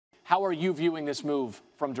How are you viewing this move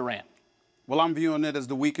from Durant? Well, I'm viewing it as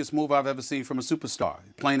the weakest move I've ever seen from a superstar.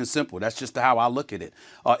 Plain and simple. That's just how I look at it.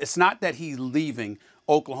 It's not that he's leaving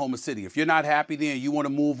Oklahoma City. If you're not happy there and you want to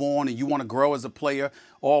move on and you want to grow as a player,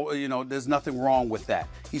 there's nothing wrong with that.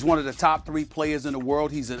 He's one of the top 3 players in the world.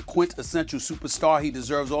 He's a quintessential superstar. He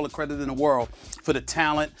deserves all the credit in the world for the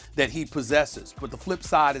talent that he possesses. But the flip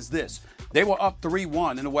side is this. They were up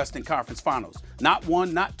 3-1 in the Western Conference Finals. Not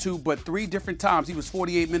 1, not 2, but 3 different times. He was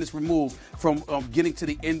 48 minutes removed from getting to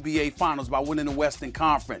the NBA Finals by winning the Western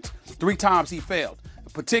Conference. 3 times he failed,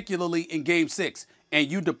 particularly in Game 6. And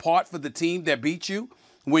you depart for the team that beat you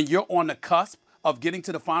when you're on the cusp of getting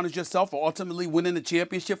to the finals yourself or ultimately winning the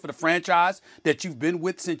championship for the franchise that you've been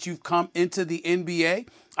with since you've come into the NBA,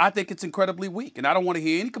 I think it's incredibly weak. And I don't want to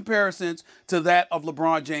hear any comparisons to that of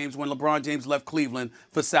LeBron James when LeBron James left Cleveland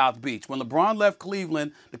for South Beach. When LeBron left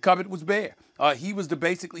Cleveland, the cupboard was bare. He was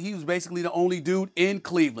basically the only dude in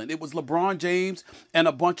Cleveland. It was LeBron James and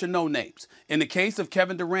a bunch of no-names. In the case of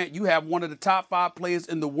Kevin Durant, you have one of the top 5 players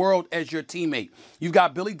in the world as your teammate. You've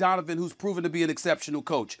got Billy Donovan, who's proven to be an exceptional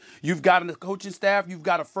coach. You've got a coaching staff. You've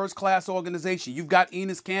got a first-class organization. You've got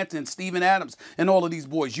Enes Kanter, Steven Adams, and all of these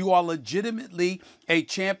boys. You are legitimately a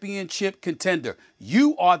championship contender.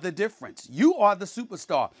 You are the difference. You are the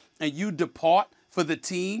superstar, and you depart for the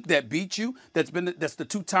team that beat you, that's the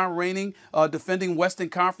 2-time reigning defending Western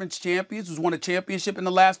Conference champions, who's won a championship in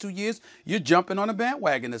the last 2 years. You're jumping on a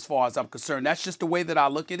bandwagon as far as I'm concerned. That's just the way that I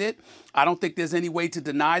look at it. I don't think there's any way to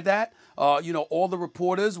deny that. All the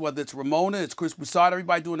reporters, whether it's Ramona, it's Chris Broussard,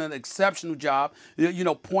 everybody doing an exceptional job,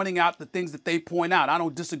 pointing out the things that they point out. I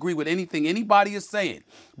don't disagree with anything anybody is saying.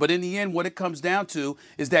 But in the end, what it comes down to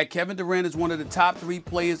is that Kevin Durant is one of the top 3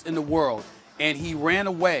 players in the world, and he ran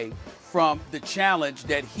away from the challenge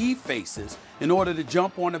that he faces in order to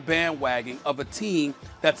jump on the bandwagon of a team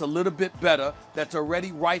that's a little bit better, that's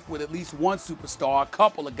already rife with at least one superstar, a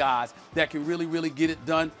couple of guys that can really, really get it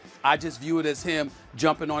done. I just view it as him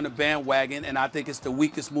jumping on the bandwagon, and I think it's the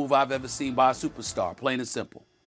weakest move I've ever seen by a superstar, plain and simple.